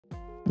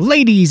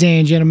Ladies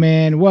and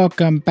gentlemen,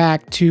 welcome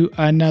back to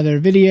another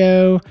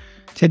video.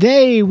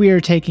 Today we are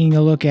taking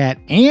a look at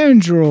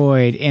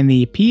Android and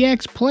the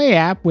PXPlay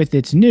app with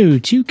its new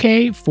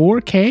 2K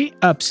 4K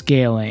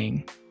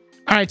upscaling.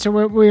 Alright, so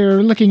what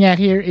we're looking at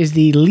here is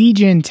the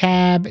Legion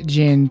Tab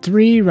Gen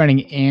 3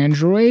 running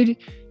Android,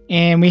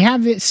 and we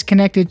have this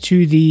connected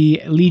to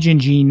the Legion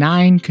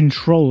G9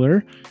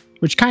 controller,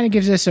 which kind of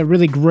gives us a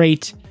really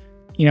great,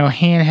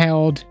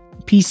 handheld,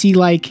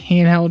 PC-like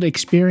handheld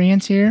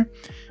experience here.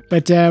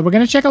 But we're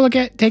going to take a look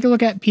at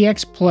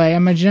PXPlay.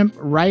 I'm going to jump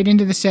right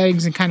into the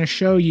settings and kind of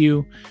show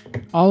you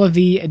all of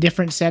the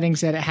different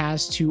settings that it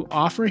has to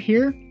offer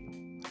here.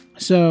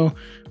 So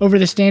over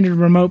the standard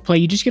remote play,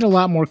 you just get a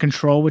lot more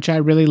control, which I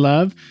really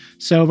love.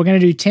 So we're going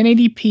to do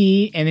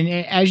 1080p. And then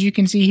as you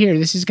can see here,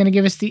 this is going to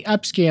give us the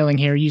upscaling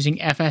here using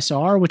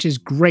FSR, which is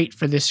great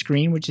for this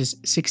screen, which is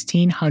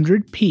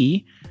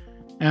 1600p.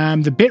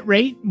 The bit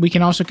rate, we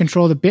can also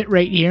control the bit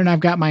rate here, and I've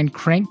got mine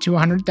cranked to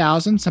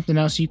 100,000, something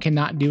else you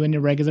cannot do in the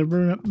regular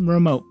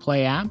remote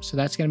play app. So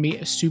that's going to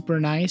be super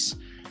nice.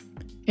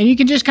 And you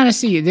can just kind of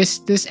see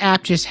this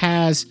app just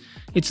has,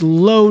 it's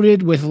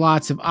loaded with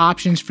lots of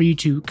options for you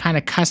to kind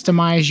of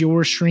customize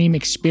your stream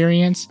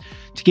experience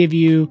to give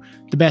you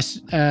the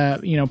best,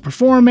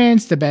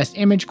 performance, the best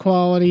image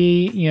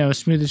quality,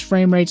 smoothest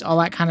frame rates, all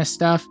that kind of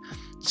stuff.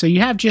 So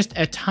you have just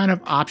a ton of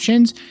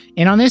options.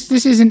 And on this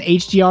is an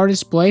HDR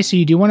display, so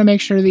you do want to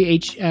make sure the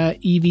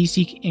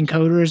EVC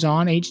encoder is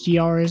on,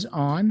 HDR is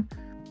on.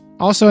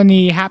 Also in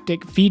the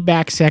haptic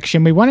feedback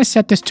section, we want to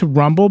set this to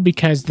rumble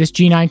because this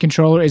G9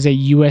 controller is a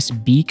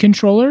USB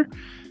controller.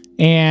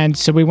 And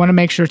so we want to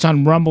make sure it's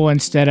on rumble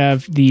instead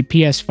of the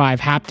PS5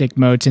 haptic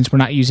mode, since we're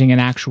not using an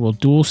actual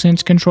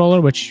DualSense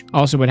controller, which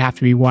also would have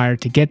to be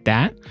wired to get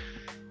that.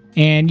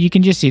 And you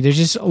can just see there's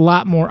just a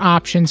lot more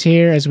options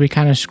here as we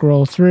kind of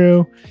scroll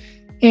through.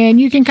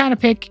 And you can kind of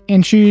pick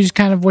and choose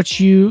kind of what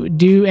you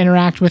do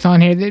interact with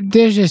on here.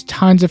 There's just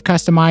tons of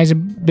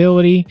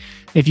customizability.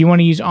 If you want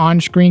to use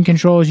on-screen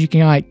controls, you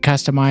can like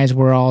customize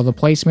where all the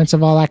placements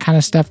of all that kind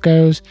of stuff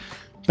goes.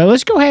 But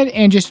let's go ahead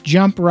and just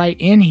jump right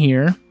in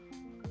here.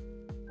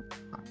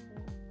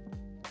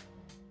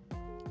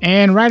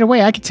 And right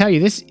away, I can tell you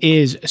this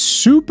is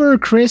super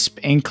crisp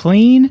and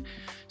clean.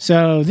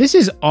 So this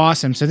is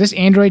awesome. So this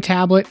Android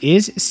tablet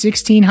is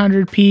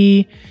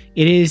 1600p.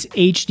 It is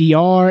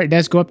HDR. It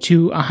does go up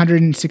to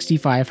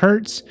 165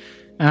 hertz.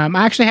 I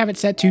actually have it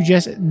set to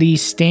just the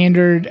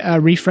standard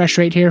refresh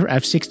rate here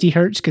of 60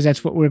 hertz because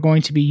that's what we're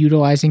going to be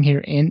utilizing here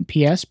in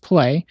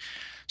PXPlay.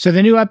 So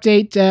the new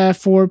update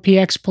for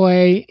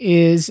PXPlay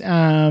is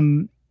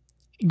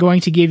going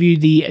to give you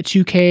the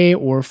 2K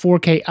or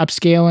 4K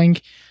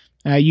upscaling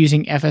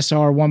using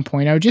FSR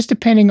 1.0, just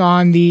depending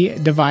on the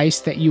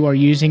device that you are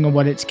using and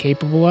what it's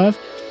capable of.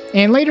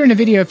 And later in the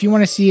video, if you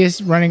want to see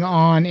us running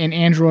on an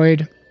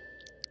Android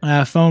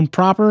phone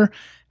proper,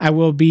 I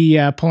will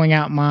be pulling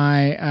out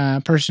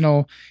my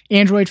personal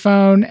Android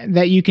phone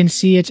that you can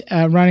see it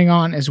running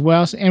on as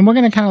well. And we're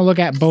going to kind of look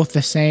at both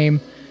the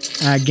same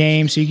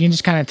game, so you can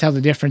just kind of tell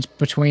the difference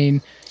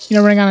between,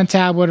 running on a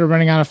tablet or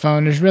running on a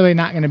phone. There's really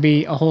not going to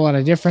be a whole lot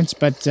of difference,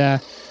 but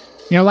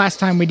last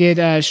time we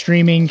did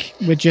streaming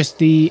with just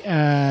the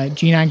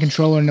G9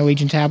 controller and the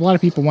Legion Tab, a lot of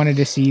people wanted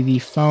to see the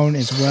phone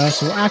as well.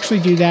 So we'll actually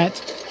do that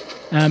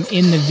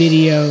in the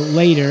video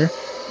later.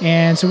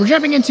 And so we're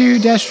jumping into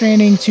Death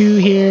Stranding 2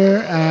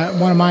 here,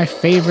 one of my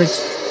favorite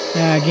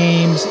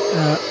games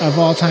of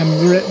all time,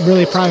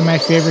 really probably my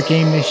favorite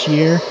game this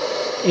year.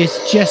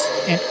 It's just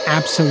an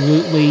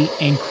absolutely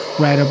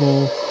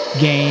incredible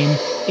game.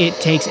 It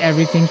takes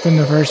everything from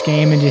the first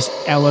game and just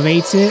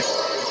elevates it.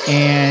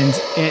 And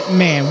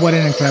man, what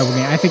an incredible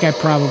game. I think I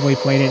probably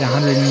played it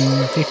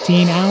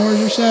 115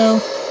 hours or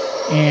so,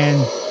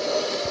 and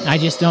I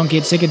just don't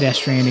get sick of Death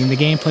Stranding. The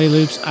gameplay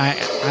loops, I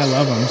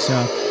love them,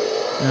 so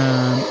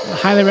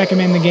highly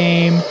recommend the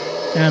game.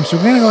 So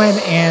we're going to go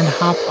ahead and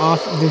hop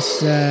off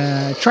this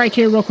trike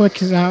here real quick,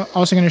 because I'm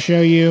also going to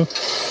show you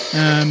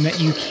that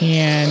you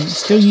can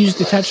still use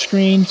the touch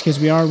screen because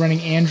we are running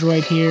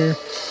Android here.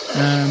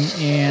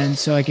 And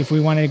so like if we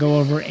wanted to go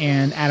over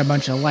and add a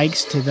bunch of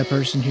likes to the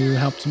person who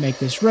helped make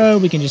this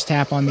road, we can just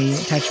tap on the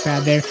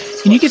touchpad there.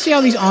 And you can see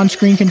all these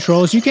on-screen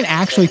controls. You can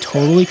actually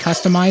totally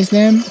customize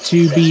them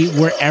to be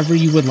wherever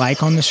you would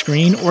like on the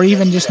screen, or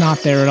even just not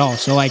there at all.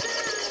 So like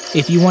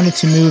if you wanted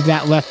to move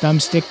that left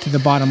thumbstick to the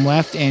bottom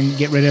left and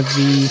get rid of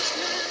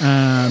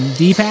the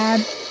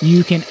D-pad,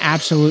 you can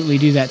absolutely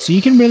do that. So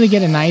you can really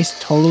get a nice,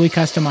 totally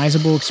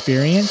customizable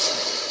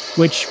experience,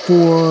 which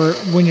for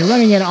when you're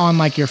running it on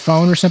like your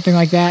phone or something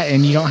like that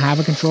and you don't have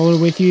a controller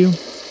with you,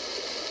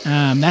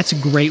 that's a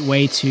great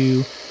way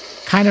to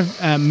kind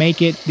of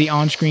make it, the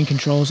on-screen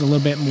controls, a little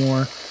bit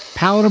more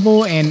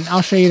palatable. And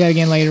I'll show you that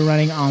again later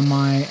running on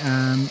my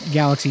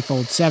Galaxy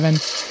Fold 7.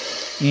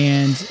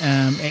 And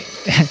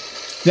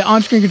the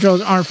on-screen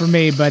controls aren't for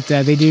me, but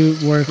they do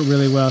work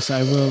really well, so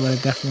I will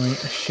definitely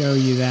show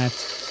you that.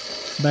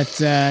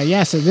 But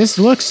yeah, so this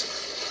looks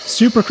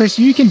super crisp.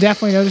 You can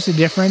definitely notice a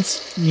difference,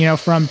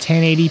 from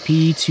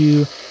 1080p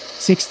to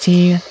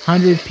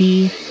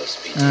 1600p.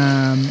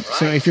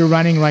 So if you're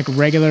running like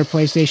regular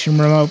PlayStation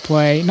Remote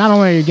Play, not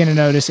only are you going to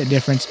notice a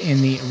difference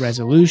in the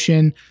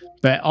resolution,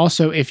 but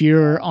also if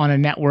you're on a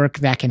network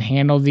that can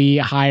handle the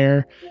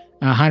higher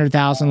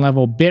 100,000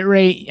 level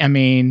bitrate, I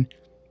mean,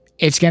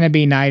 it's going to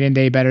be night and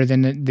day better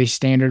than the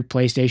standard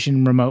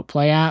PlayStation Remote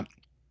Play app.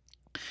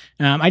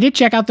 I did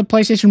check out the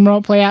PlayStation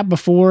Remote Play app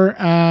before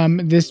I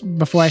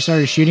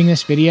started shooting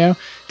this video. It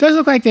does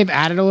look like they've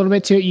added a little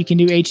bit to it. You can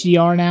do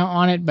HDR now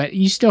on it, but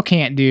you still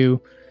can't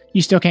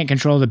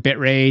control the bit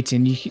rates,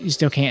 and you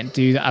still can't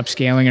do the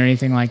upscaling or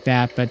anything like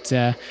that. But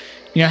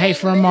hey,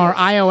 from our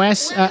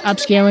iOS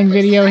upscaling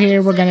video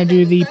here, we're gonna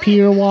do the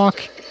pier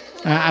walk.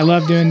 I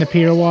love doing the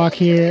pier walk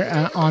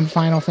here on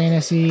Final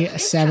Fantasy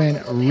VII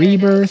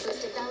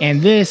Rebirth.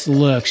 And this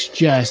looks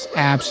just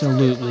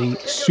absolutely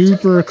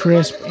super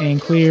crisp and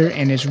clear,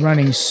 and it's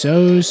running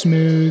so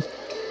smooth.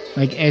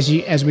 Like as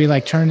we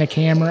like turn the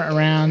camera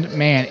around,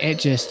 man, it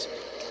just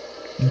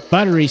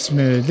buttery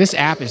smooth. This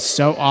app is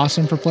so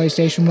awesome for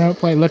PlayStation Remote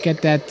Play. Look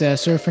at that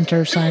Surf and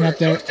Turf sign up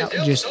there,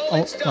 just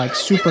like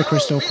super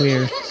crystal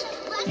clear.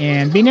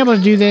 And being able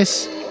to do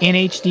this in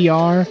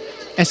HDR,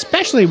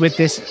 especially with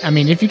this, I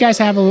mean, if you guys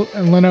have a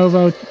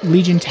Lenovo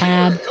Legion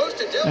Tab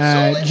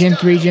Gen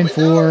 3, Gen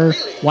 4,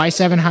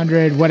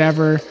 Y700,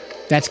 whatever,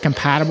 that's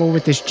compatible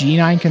with this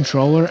G9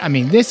 controller, I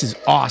mean, this is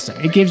awesome.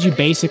 It gives you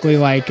basically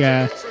like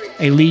a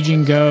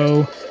Legion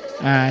Go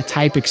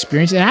type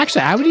experience. And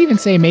actually, I would even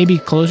say maybe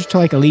closer to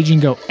like a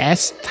Legion Go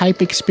S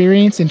type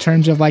experience in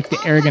terms of like the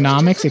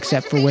ergonomics,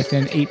 except for with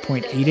an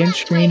 8.8-inch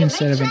screen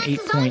instead of an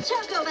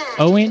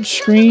 8.0-inch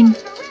screen.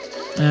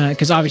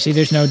 Because obviously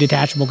there's no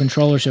detachable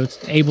controller, so it's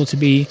able to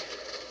be,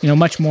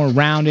 much more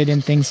rounded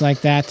and things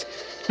like that.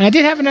 And I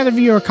did have another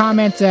viewer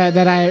comment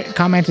that I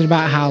commented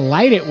about how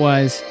light it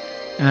was,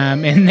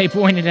 and they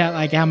pointed out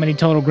like how many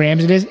total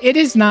grams it is. It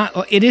is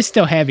not. It is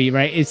still heavy,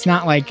 right? It's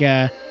not like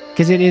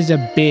because it is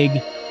a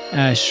big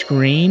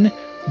screen,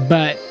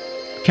 but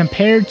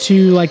compared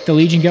to like the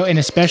Legion Go, and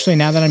especially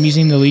now that I'm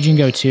using the Legion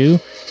Go 2,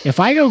 if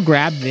I go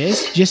grab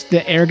this, just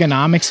the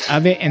ergonomics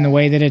of it and the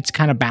way that it's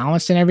kind of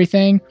balanced and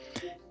everything,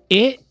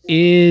 it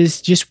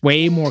is just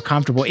way more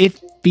comfortable. It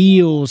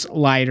feels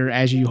lighter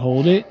as you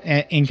hold it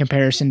in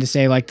comparison to,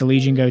 say, like the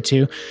Legion Go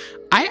 2.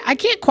 I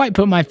can't quite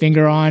put my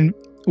finger on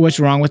what's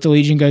wrong with the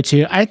Legion Go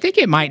 2. I think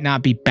it might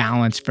not be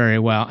balanced very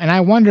well. And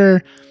I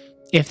wonder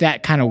if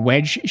that kind of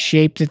wedge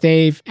shape that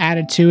they've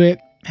added to it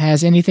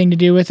has anything to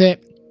do with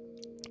it.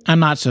 I'm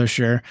not so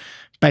sure.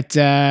 But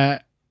the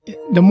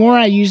more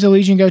I use the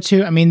Legion Go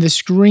 2, I mean, the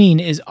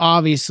screen is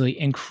obviously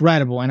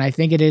incredible. And I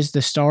think it is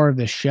the star of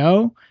the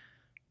show.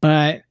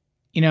 But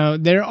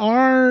there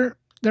are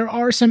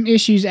some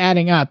issues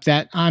adding up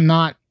that I'm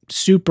not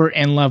super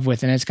in love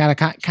with, and it's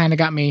kind of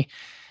got me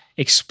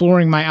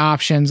exploring my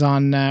options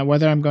on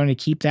whether I'm going to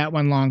keep that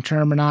one long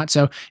term or not.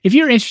 So if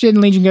you're interested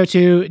in Legion Go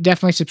 2,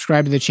 definitely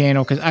subscribe to the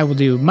channel, because I will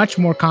do much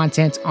more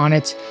content on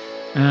it,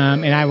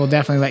 and I will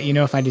definitely let you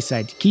know if I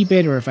decide to keep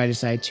it or if I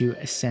decide to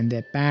send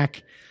it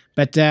back.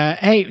 But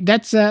hey,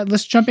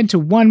 let's jump into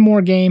one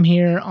more game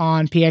here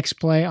on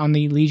PXPlay on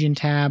the Legion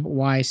Tab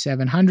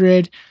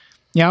Y700.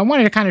 Yeah, I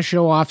wanted to kind of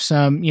show off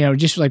some,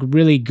 just like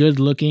really good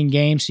looking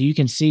games so you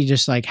can see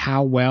just like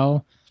how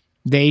well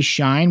they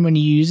shine when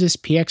you use this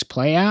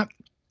PXPlay app.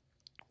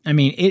 I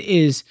mean, it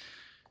is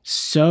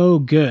so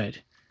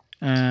good.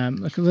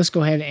 Let's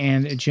go ahead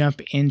and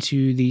jump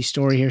into the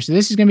story here. So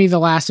this is going to be The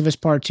Last of Us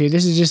Part 2.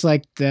 This is just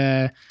like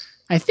I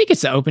think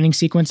it's the opening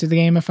sequence of the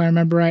game, if I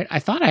remember right. I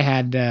thought I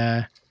had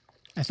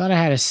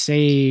a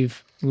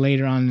save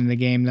later on in the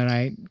game that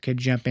I could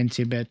jump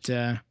into, but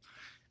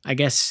I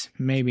guess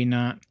maybe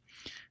not.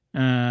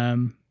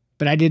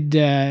 But I did,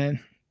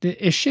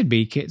 it should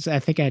be, because I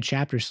think I had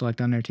chapter select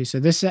on there too.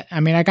 So this, I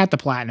mean, I got the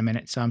platinum in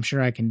it, so I'm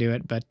sure I can do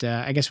it. But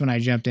I guess when I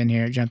jumped in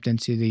here, it jumped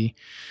into the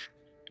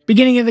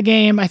beginning of the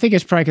game. I think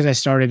it's probably because I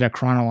started a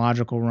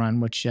chronological run,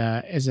 which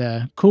is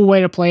a cool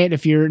way to play it.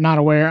 If you're not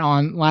aware,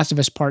 on Last of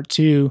Us Part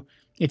 2,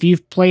 if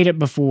you've played it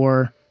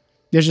before,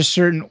 there's a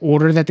certain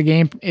order that the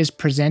game is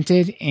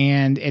presented,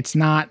 and it's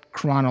not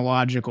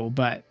chronological,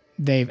 but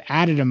they've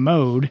added a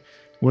mode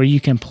where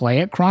you can play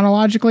it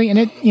chronologically, and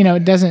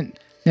it doesn't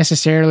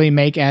necessarily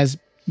make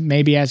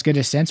maybe as good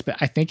a sense, but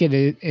I think it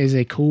is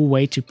a cool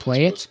way to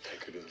play it,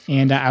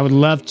 and I would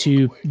love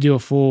to do a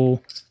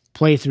full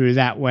playthrough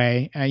that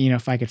way,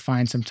 if I could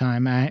find some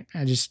time. I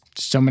just,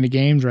 so many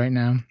games right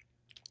now.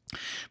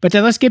 But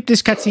let's skip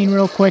this cutscene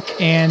real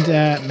quick, and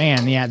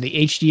man, yeah,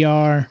 the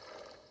HDR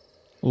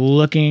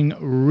looking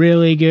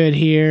really good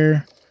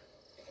here,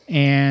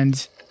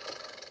 and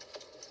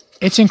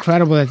it's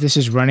incredible that this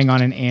is running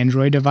on an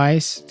Android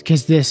device,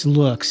 because this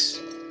looks,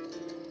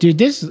 dude,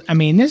 this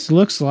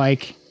looks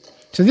like,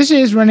 so this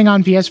is running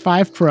on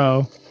PS5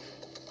 Pro,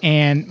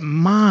 and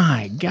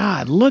my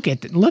God, look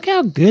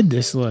how good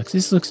this looks.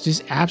 This looks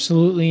just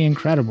absolutely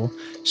incredible.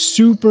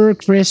 Super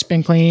crisp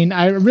and clean.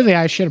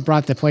 I should have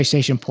brought the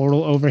PlayStation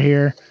Portal over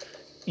here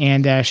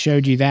and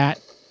showed you that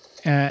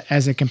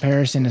as a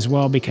comparison as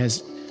well,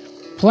 because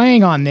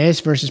playing on this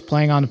versus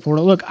playing on the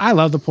Portal, look, I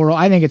love the Portal.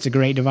 I think it's a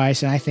great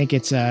device, and I think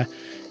it's a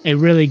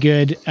really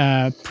good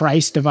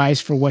price device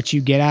for what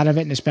you get out of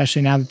it, and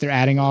especially now that they're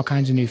adding all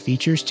kinds of new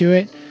features to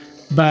it.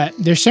 But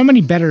there's so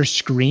many better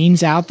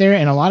screens out there,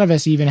 and a lot of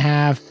us even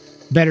have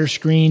better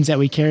screens that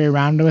we carry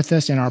around with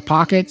us in our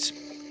pockets.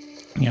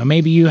 You know,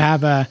 maybe you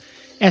have a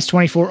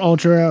S24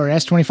 Ultra or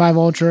S25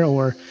 Ultra,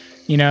 or,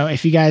 you know,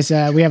 if you guys,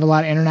 we have a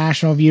lot of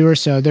international viewers,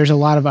 so there's a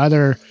lot of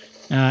other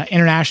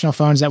international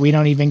phones that we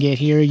don't even get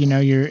here, you know,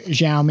 your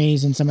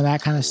Xiaomi's and some of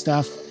that kind of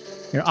stuff,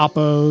 your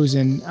Oppos,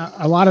 and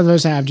a lot of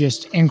those have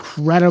just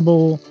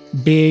incredible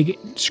big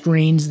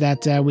screens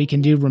that we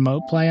can do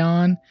remote play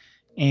on.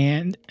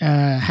 And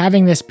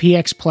having this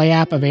PXPlay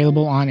app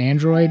available on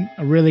Android,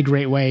 a really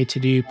great way to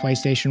do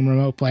PlayStation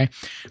remote play.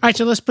 All right,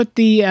 so let's put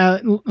the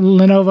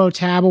Lenovo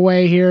Tab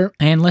away here,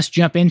 and let's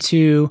jump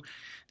into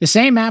the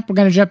same app. We're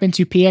going to jump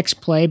into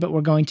PXPlay, but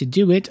we're going to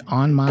do it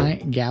on my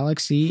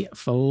Galaxy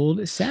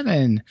Fold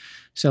 7.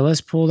 So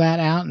let's pull that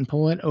out and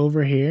pull it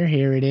over here.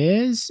 Here it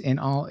is in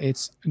all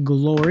its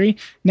glory.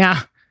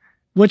 Now,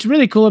 what's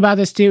really cool about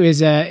this too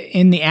is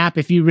in the app,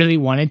 if you really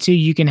wanted to,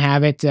 you can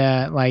have it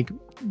like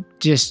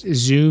just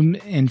zoom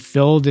and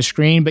fill the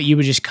screen, but you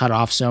would just cut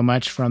off so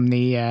much from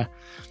the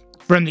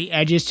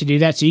edges to do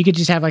that. So you could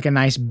just have like a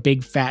nice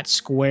big fat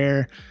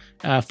square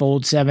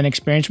Fold 7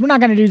 experience. We're not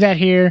going to do that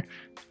here.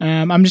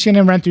 I'm just going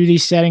to run through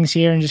these settings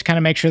here and just kind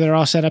of make sure they're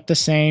all set up the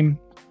same,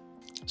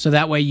 so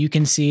that way you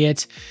can see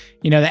it.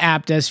 You know, the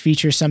app does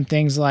feature some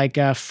things like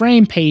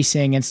frame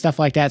pacing and stuff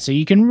like that, so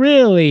you can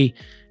really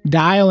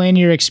dial in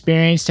your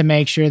experience to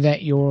make sure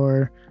that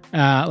your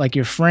like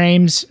your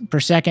frames per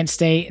second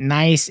stay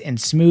nice and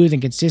smooth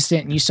and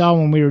consistent. And you saw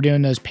when we were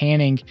doing those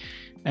panning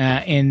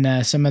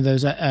in some of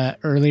those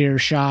earlier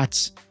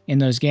shots in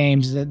those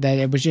games that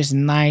it was just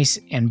nice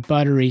and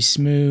buttery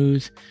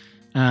smooth.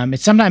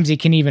 Sometimes it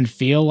can even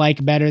feel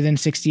like better than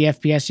 60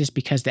 FPS just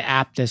because the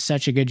app does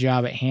such a good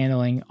job at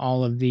handling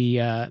all of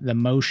the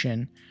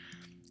motion.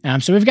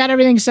 So we've got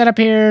everything set up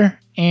here,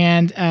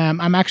 and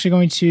I'm actually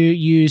going to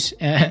use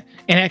an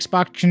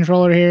Xbox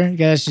controller here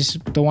because it's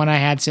just the one I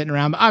had sitting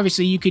around. But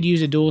obviously, you could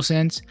use a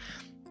DualSense,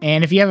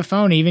 and if you have a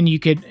phone, even you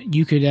could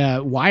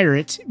wire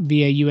it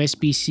via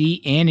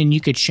USB-C in, and you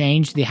could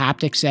change the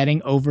haptic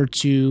setting over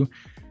to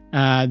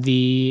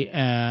the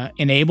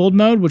enabled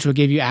mode, which will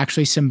give you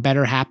actually some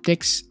better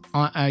haptics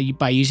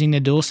by using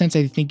the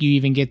DualSense. I think you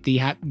even get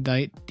the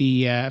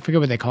I forget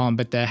what they call them,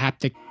 but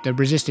the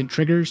resistant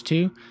triggers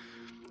too.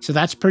 So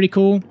that's pretty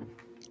cool.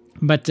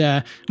 But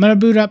I'm gonna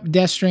boot up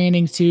Death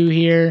Stranding 2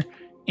 here,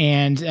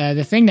 and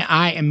the thing that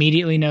I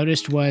immediately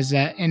noticed was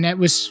that, and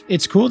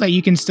it's cool that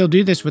you can still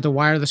do this with a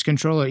wireless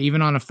controller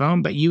even on a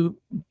phone. But you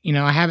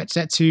know, I have it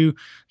set to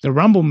the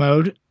rumble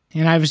mode,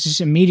 and I was just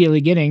immediately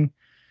getting,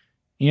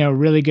 you know,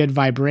 really good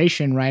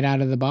vibration right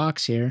out of the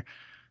box here.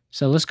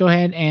 So let's go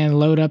ahead and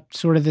load up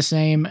sort of the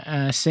same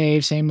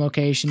same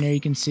location there.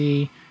 You can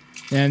see.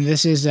 Then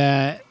this is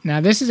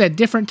now this is a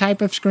different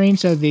type of screen.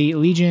 So the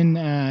Legion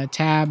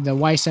Tab, the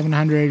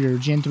Y700 or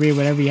Gen 3 or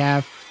whatever you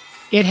have,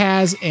 it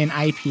has an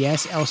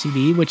IPS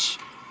LCD, which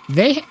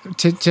they,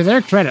 to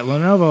their credit,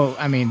 Lenovo,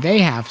 I mean, they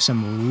have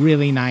some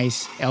really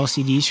nice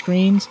LCD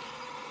screens.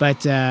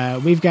 But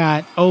we've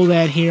got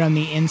OLED here on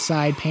the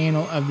inside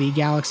panel of the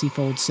Galaxy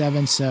Fold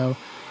 7. So,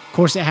 of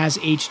course, it has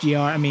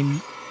HDR. I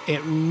mean,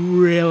 it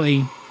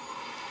really,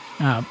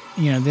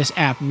 you know, this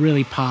app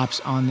really pops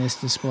on this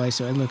display.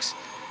 So it looks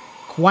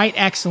quite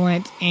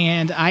excellent.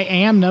 And I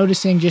am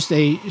noticing just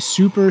a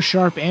super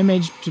sharp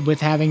image with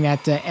having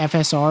that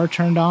FSR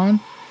turned on.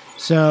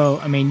 So,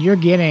 I mean, you're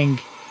getting,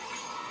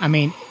 I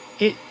mean,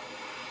 it,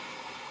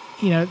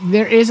 you know,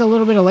 there is a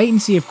little bit of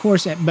latency, of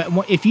course,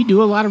 but if you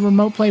do a lot of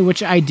remote play,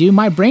 which I do,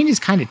 my brain is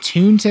kind of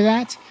tuned to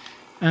that.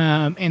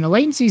 And the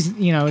latency's,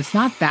 you know, it's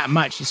not that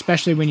much,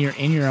 especially when you're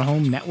in your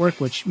home network,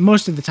 which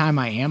most of the time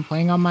I am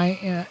playing on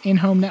my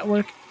in-home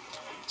network.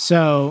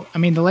 So, I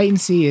mean, the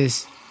latency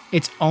is,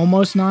 it's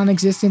almost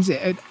non-existent.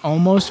 It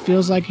almost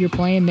feels like you're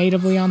playing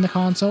natively on the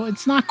console.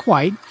 It's not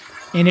quite.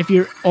 And if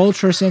you're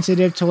ultra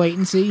sensitive to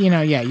latency, you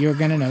know, yeah, you're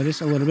going to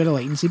notice a little bit of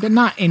latency, but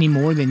not any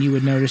more than you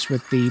would notice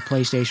with the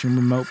PlayStation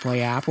Remote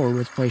Play app or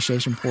with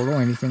PlayStation Portal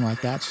or anything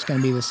like that. It's just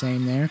going to be the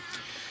same there.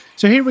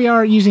 So here we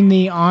are using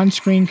the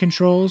on-screen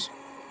controls,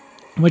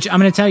 which I'm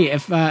going to tell you,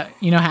 if,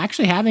 you know,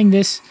 actually having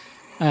this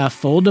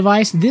Fold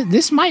device,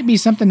 this might be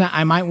something that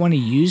I might want to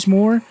use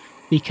more.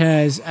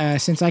 Because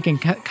since I can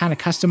kind of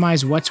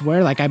customize what's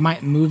where, like I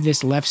might move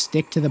this left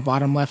stick to the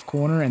bottom left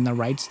corner and the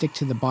right stick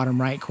to the bottom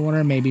right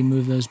corner, maybe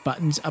move those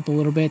buttons up a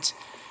little bit,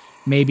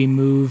 maybe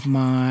move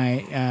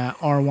my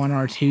R1,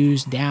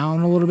 R2s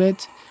down a little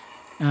bit,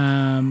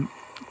 and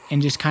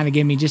just kind of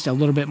give me just a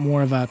little bit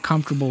more of a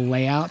comfortable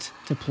layout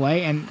to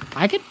play. And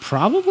I could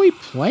probably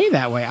play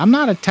that way. I'm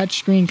not a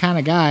touchscreen kind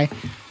of guy.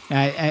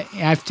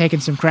 I've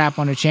taken some crap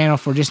on the channel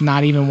for just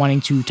not even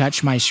wanting to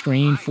touch my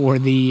screen for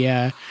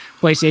the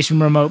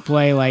PlayStation Remote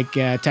Play, like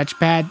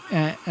touchpad,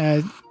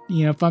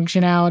 you know,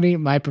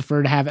 functionality. I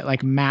prefer to have it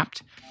like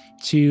mapped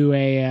to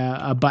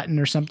a button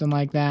or something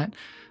like that.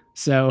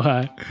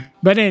 So,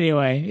 but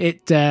anyway,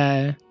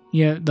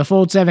 the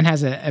Fold 7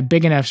 has a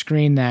big enough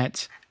screen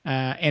that,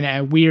 and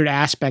a weird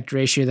aspect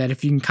ratio that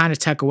if you can kind of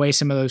tuck away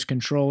some of those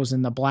controls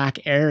in the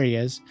black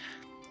areas,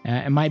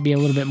 it might be a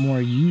little bit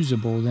more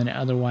usable than it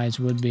otherwise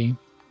would be.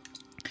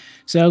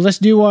 So let's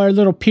do our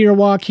little pier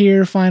walk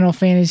here. Final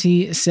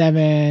Fantasy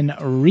VII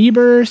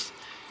Rebirth.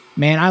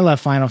 Man, I love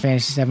Final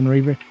Fantasy VII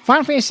Rebirth.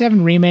 Final Fantasy VII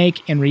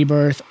Remake and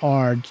Rebirth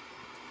are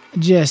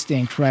just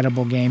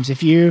incredible games.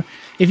 If you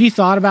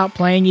thought about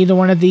playing either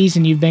one of these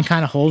and you've been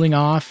kind of holding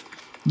off,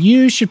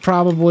 you should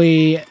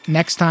probably,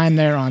 next time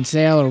they're on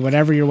sale or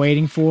whatever you're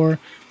waiting for,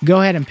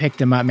 go ahead and pick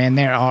them up, man.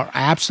 They are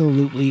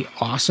absolutely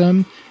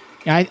awesome.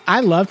 I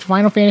loved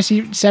Final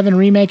Fantasy VII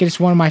Remake. It's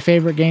one of my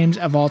favorite games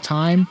of all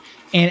time.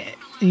 And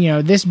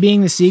this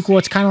being the sequel,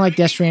 it's kind of like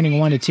Death Stranding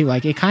 1 to 2.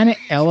 Like, it kind of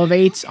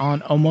elevates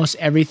on almost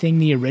everything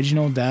the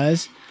original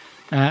does.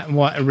 Part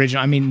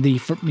 1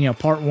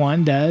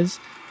 does.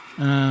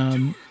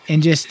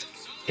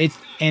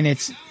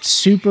 It's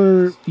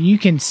super, you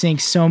can sink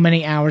so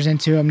many hours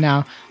into them.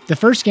 Now, the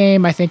first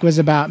game, I think, was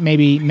about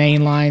maybe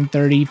mainline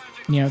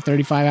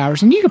 35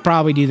 hours. And you could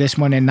probably do this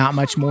one in not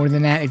much more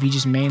than that if you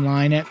just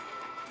mainline it.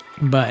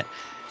 But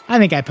I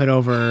think I put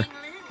over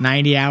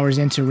 90 hours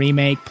into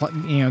Remake,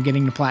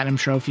 getting the Platinum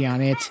Trophy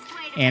on it.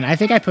 And I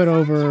think I put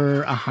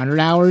over 100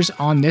 hours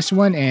on this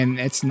one,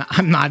 and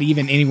I'm not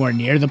even anywhere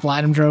near the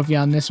Platinum Trophy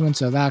on this one,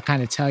 so that'll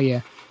kind of tell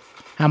you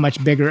how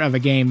much bigger of a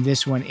game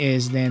this one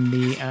is than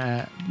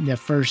the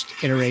first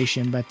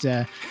iteration. But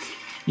the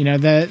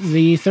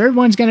third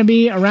one's going to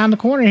be around the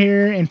corner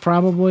here in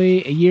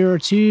probably a year or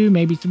two,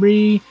 maybe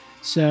 3.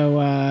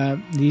 So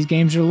these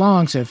games are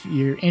long, so if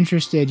you're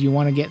interested, you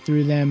want to get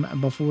through them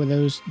before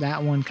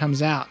that one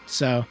comes out.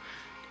 So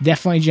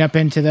definitely jump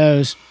into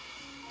those.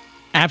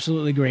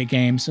 Absolutely great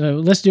games. So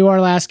let's do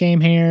our last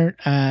game here,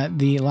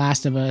 The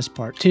Last of Us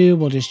Part 2.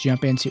 We'll just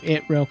jump into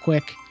it real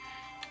quick.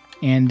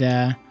 And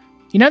that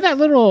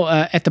little,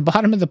 at the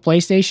bottom of the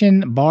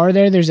PlayStation bar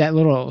there's that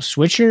little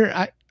switcher.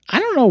 I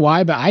don't know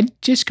why, but I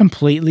just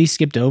completely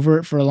skipped over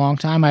it for a long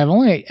time. I've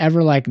only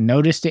ever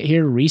noticed it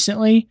here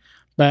recently.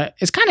 But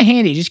it's kind of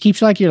handy. It just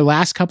keeps your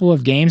last couple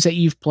of games that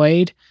you've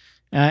played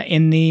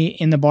in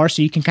the bar,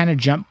 so you can kind of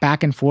jump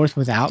back and forth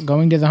without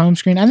going to the home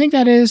screen. I think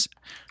that is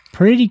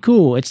pretty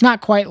cool. It's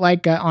not quite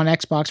like on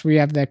Xbox where you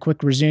have that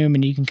quick resume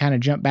and you can kind of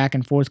jump back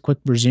and forth quick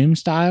resume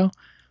style.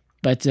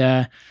 But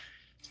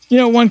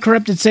one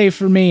corrupted save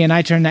for me, and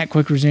I turned that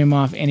quick resume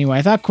off anyway.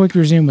 I thought quick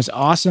resume was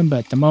awesome,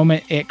 but the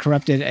moment it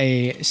corrupted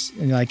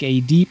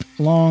a deep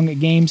long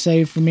game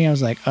save for me, I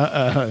was like,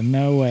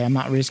 no way, I'm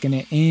not risking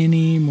it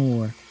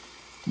anymore.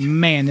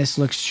 Man, this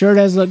sure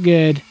does look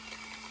good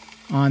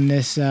on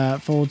this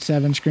Fold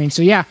 7 screen.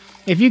 So yeah,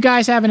 if you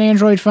guys have an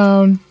Android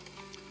phone,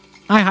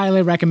 I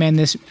highly recommend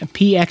this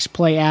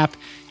PXPlay app.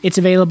 It's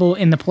available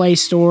in the Play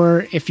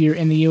Store if you're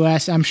in the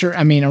US. I'm sure,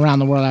 around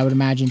the world, I would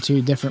imagine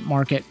too, different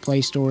market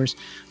Play Stores.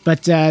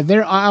 But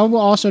I will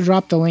also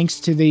drop the links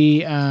to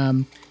the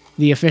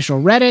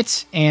official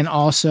Reddit and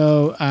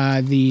also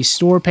the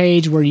store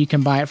page where you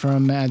can buy it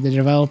from the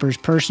developer's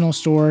personal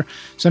store.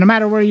 So no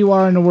matter where you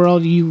are in the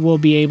world, you will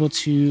be able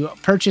to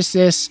purchase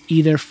this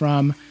either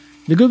from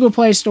the Google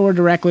Play Store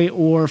directly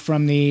or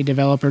from the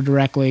developer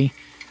directly.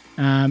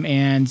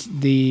 And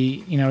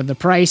the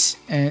price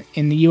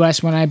in the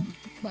US when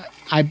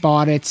I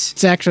bought it,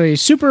 it's actually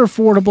super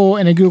affordable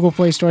in a Google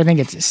Play Store. I think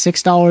it's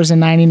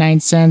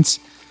 $6.99.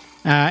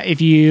 If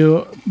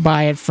you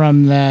buy it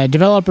from the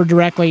developer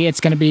directly,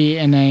 it's going to be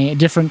in a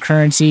different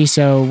currency.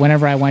 So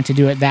whenever I went to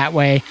do it that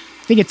way,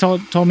 I think it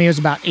told me it was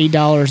about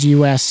 $8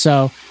 US.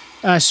 So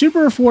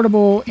super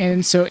affordable.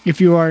 And so if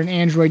you are an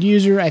Android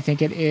user, I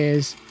think it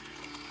is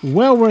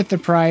well worth the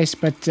price.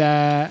 But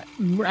I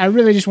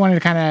really just wanted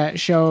to kind of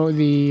show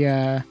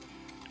the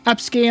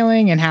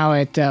upscaling and how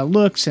it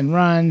looks and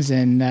runs.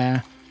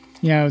 And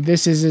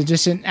this is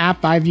just an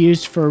app I've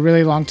used for a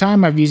really long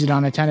time. I've used it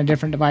on a ton of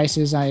different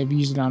devices. I've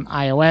used it on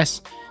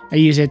iOS. I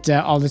use it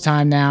all the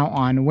time now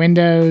on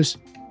Windows.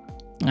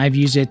 I've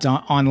used it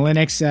on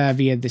Linux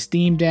via the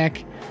Steam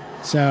Deck.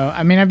 So,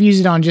 I've used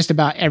it on just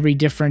about every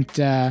different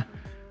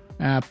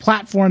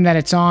platform that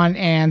it's on,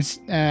 and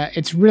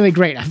it's really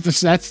great.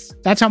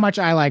 That's how much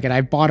I like it.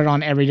 I've bought it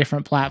on every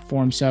different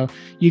platform. So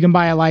you can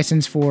buy a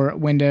license for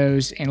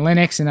Windows and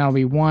Linux, and that'll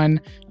be one.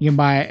 You can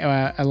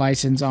buy a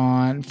license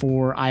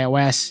for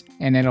iOS,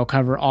 and it'll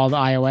cover all the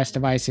iOS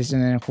devices.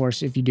 And then, of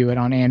course, if you do it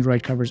on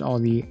Android, covers all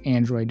the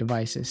Android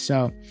devices.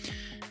 So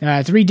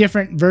 3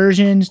 different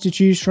versions to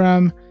choose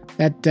from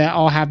that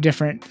all have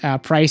different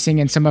pricing,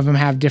 and some of them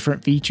have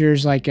different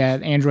features. Like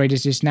Android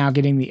is just now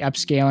getting the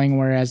upscaling,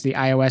 whereas the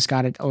iOS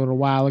got it a little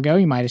while ago.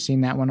 You might have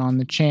seen that one on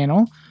the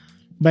channel.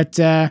 But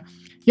yeah,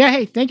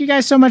 hey, thank you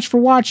guys so much for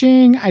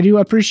watching. I do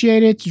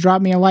appreciate it.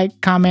 Drop me a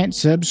like, comment,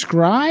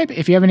 subscribe.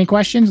 If you have any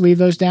questions, leave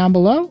those down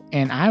below,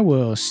 and I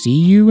will see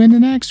you in the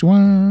next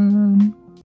one.